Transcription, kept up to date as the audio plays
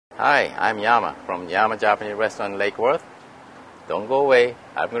Hi, I'm Yama from Yama Japanese restaurant in Lake Worth. Don't go away.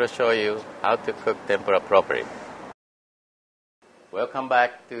 I'm going to show you how to cook tempura properly. Welcome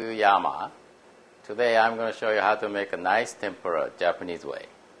back to Yama. Today I'm going to show you how to make a nice tempura Japanese way.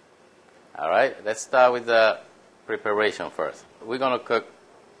 Alright, let's start with the preparation first. We're going to cook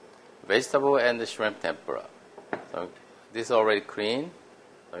vegetable and the shrimp tempura. So this is already clean.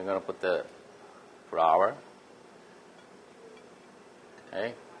 So we're going to put the flour.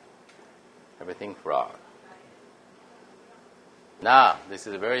 Okay. Everything flour. Now, this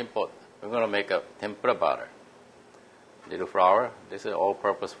is very important. We're going to make a tempura batter. Little flour. This is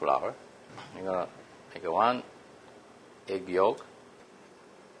all-purpose flour. We're going to make one egg yolk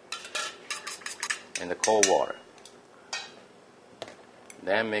in the cold water.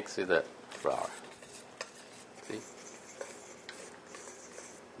 Then mix with the flour. See?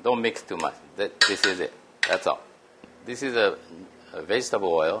 Don't mix too much. This is it. That's all. This is a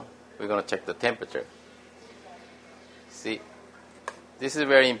vegetable oil. We're going to check the temperature. See, this is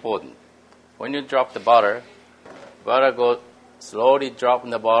very important. When you drop the butter goes slowly drop in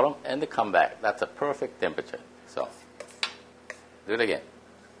the bottom and come back. That's a perfect temperature. So, do it again.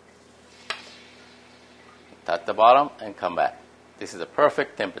 Touch the bottom and come back. This is a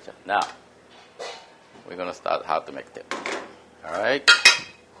perfect temperature. Now, we're going to start how to make it. All right?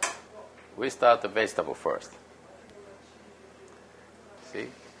 We start the vegetable first. See?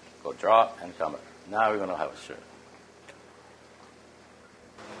 Go drop and come back. Now we're going to have a shrimp.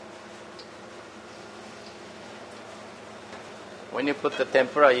 When you put the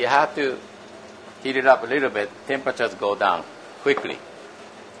tempura, you have to heat it up a little bit. Temperatures go down quickly.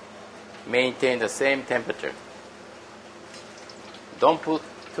 Maintain the same temperature. Don't put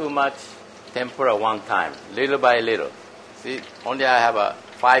too much tempura one time, little by little. See, only I have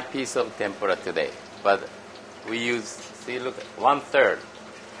 5 pieces of tempura today, but we use, see, look, 1/3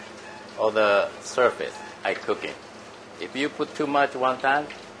 of the surface I cook it. If you put too much one time,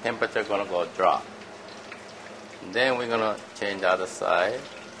 temperature gonna go drop. And then we're gonna change the other side.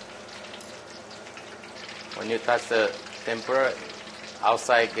 When you touch the tempura,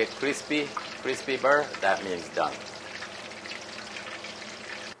 outside get crispy burr, that means done.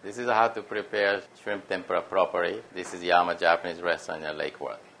 This is how to prepare shrimp tempura properly. This is Yama Japanese restaurant in Lake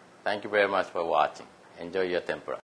Worth. Thank you very much for watching. Enjoy your tempura.